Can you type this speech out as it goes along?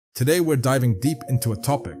Today we're diving deep into a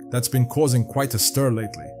topic that's been causing quite a stir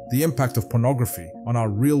lately: the impact of pornography on our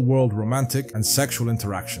real-world romantic and sexual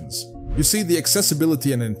interactions. You see, the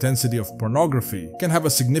accessibility and intensity of pornography can have a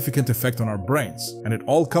significant effect on our brains, and it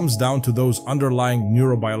all comes down to those underlying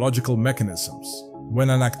neurobiological mechanisms. When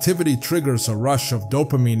an activity triggers a rush of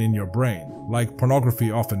dopamine in your brain, like pornography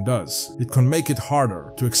often does, it can make it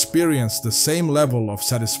harder to experience the same level of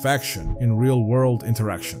satisfaction in real-world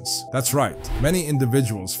interactions. That's right, many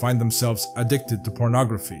individuals find themselves addicted to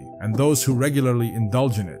pornography, and those who regularly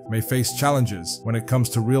indulge in it may face challenges when it comes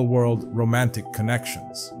to real-world romantic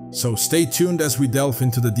connections. So stay tuned as we delve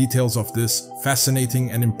into the details of this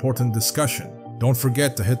fascinating and important discussion. Don't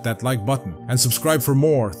forget to hit that like button and subscribe for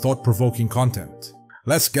more thought-provoking content.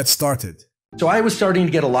 Let's get started. So I was starting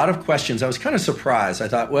to get a lot of questions. I was kind of surprised. I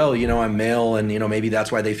thought, well, I'm male and, maybe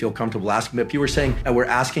that's why they feel comfortable asking. But people were saying, we're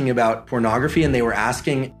asking about pornography, and they were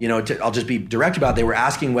asking, I'll just be direct about it. They were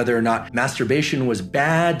asking whether or not masturbation was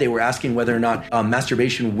bad. They were asking whether or not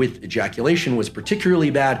masturbation with ejaculation was particularly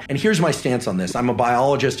bad. And here's my stance on this. I'm a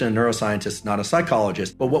biologist and a neuroscientist, not a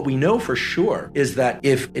psychologist. But what we know for sure is that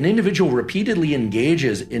if an individual repeatedly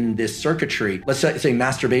engages in this circuitry, let's say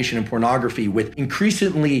masturbation and pornography with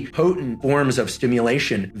increasingly potent forms of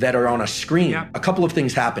stimulation that are on a screen, a couple of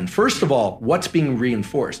things happen. First of all, what's being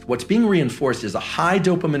reinforced? What's being reinforced is a high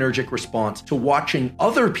dopaminergic response to watching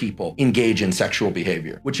other people engage in sexual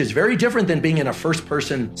behavior, which is very different than being in a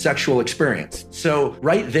first-person sexual experience. So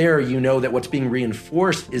right there, that what's being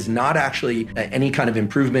reinforced is not actually any kind of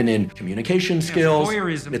improvement in communication skills.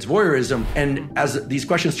 It's voyeurism. And as these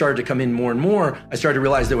questions started to come in more and more, I started to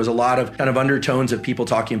realize there was a lot of kind of undertones of people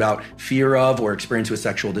talking about fear of or experience with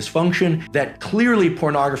sexual dysfunction that clearly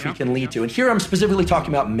pornography can lead to. And here I'm specifically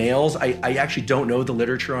talking about males. I actually don't know the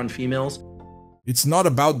literature on females. It's not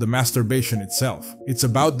about the masturbation itself. It's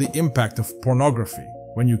about the impact of pornography.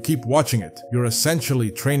 When you keep watching it, you're essentially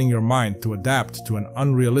training your mind to adapt to an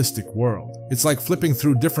unrealistic world. It's like flipping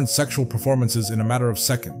through different sexual performances in a matter of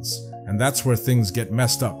seconds, and that's where things get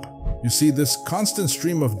messed up. You see, this constant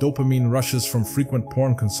stream of dopamine rushes from frequent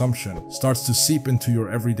porn consumption starts to seep into your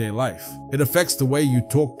everyday life. It affects the way you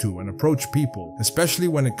talk to and approach people, especially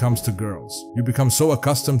when it comes to girls. You become so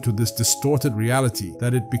accustomed to this distorted reality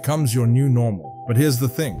that it becomes your new normal. But here's the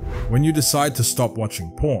thing, when you decide to stop watching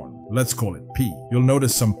porn, let's call it P, you'll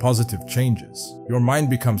notice some positive changes. Your mind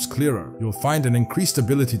becomes clearer, you'll find an increased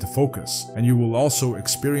ability to focus, and you will also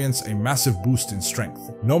experience a massive boost in strength.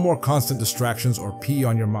 No more constant distractions or P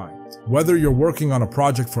on your mind. Whether you're working on a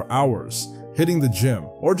project for hours, hitting the gym,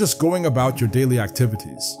 or just going about your daily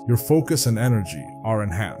activities, your focus and energy are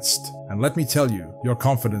enhanced. And let me tell you, your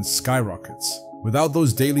confidence skyrockets. Without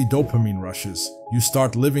those daily dopamine rushes, you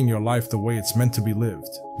start living your life the way it's meant to be lived.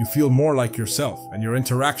 You feel more like yourself, and your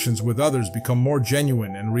interactions with others become more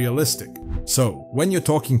genuine and realistic. So, when you're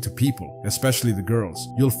talking to people, especially the girls,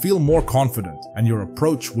 you'll feel more confident, and your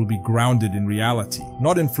approach will be grounded in reality,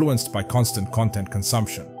 not influenced by constant content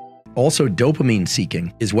consumption. Also, dopamine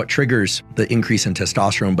seeking is what triggers the increase in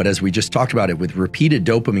testosterone. But as we just talked about it, with repeated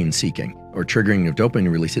dopamine seeking or triggering of dopamine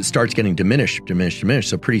release, it starts getting diminished.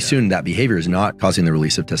 So pretty soon that behavior is not causing the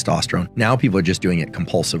release of testosterone. Now people are just doing it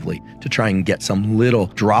compulsively to try and get some little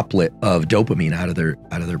droplet of dopamine out of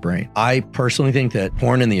their brain. I personally think that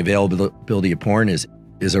porn and the availability of porn is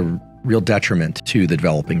a real detriment to the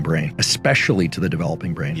developing brain, especially to the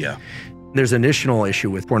developing brain. Yeah. There's an additional issue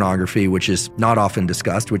with pornography, which is not often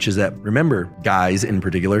discussed, which is that, remember, guys in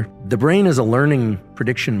particular, the brain is a learning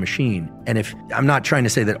prediction machine. And I'm not trying to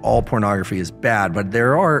say that all pornography is bad, but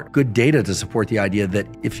there are good data to support the idea that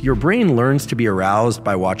if your brain learns to be aroused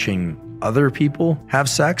by watching other people have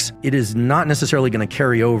sex, it is not necessarily going to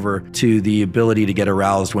carry over to the ability to get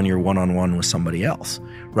aroused when you're one-on-one with somebody else,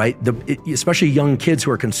 right? Especially young kids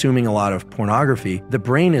who are consuming a lot of pornography, the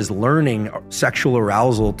brain is learning sexual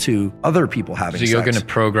arousal to other people having sex. So you're going to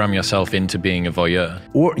program yourself into being a voyeur?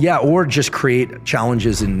 Or just create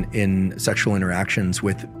challenges in sexual interactions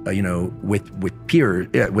with peers,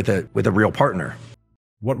 with a real partner.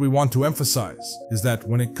 What we want to emphasize is that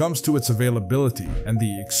when it comes to its availability and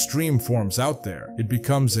the extreme forms out there, it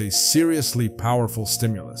becomes a seriously powerful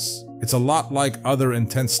stimulus. It's a lot like other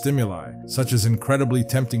intense stimuli, such as incredibly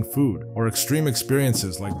tempting food or extreme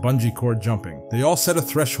experiences like bungee cord jumping. They all set a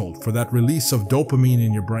threshold for that release of dopamine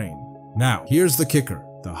in your brain. Now, here's the kicker.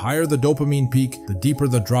 The higher the dopamine peak, the deeper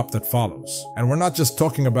the drop that follows. And we're not just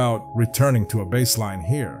talking about returning to a baseline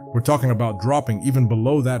here. We're talking about dropping even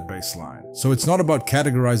below that baseline. So it's not about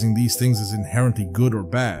categorizing these things as inherently good or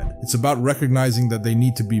bad. It's about recognizing that they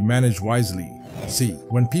need to be managed wisely. See,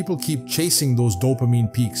 when people keep chasing those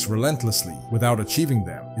dopamine peaks relentlessly without achieving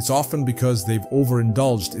them, it's often because they've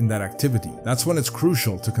overindulged in that activity. That's when it's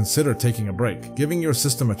crucial to consider taking a break, giving your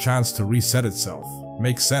system a chance to reset itself.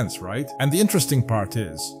 Makes sense, right? And the interesting part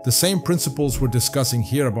is, the same principles we're discussing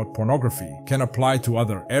here about pornography can apply to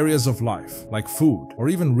other areas of life, like food or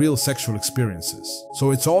even real sexual experiences.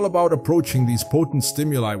 So it's all about approaching these potent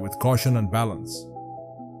stimuli with caution and balance.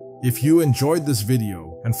 If you enjoyed this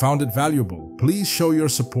video and found it valuable, please show your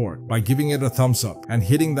support by giving it a thumbs up and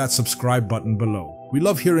hitting that subscribe button below. We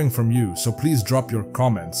love hearing from you, so please drop your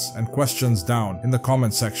comments and questions down in the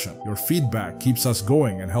comment section. Your feedback keeps us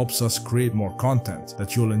going and helps us create more content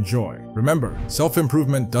that you'll enjoy. Remember,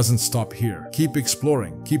 self-improvement doesn't stop here. Keep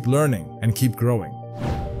exploring, keep learning, and keep growing.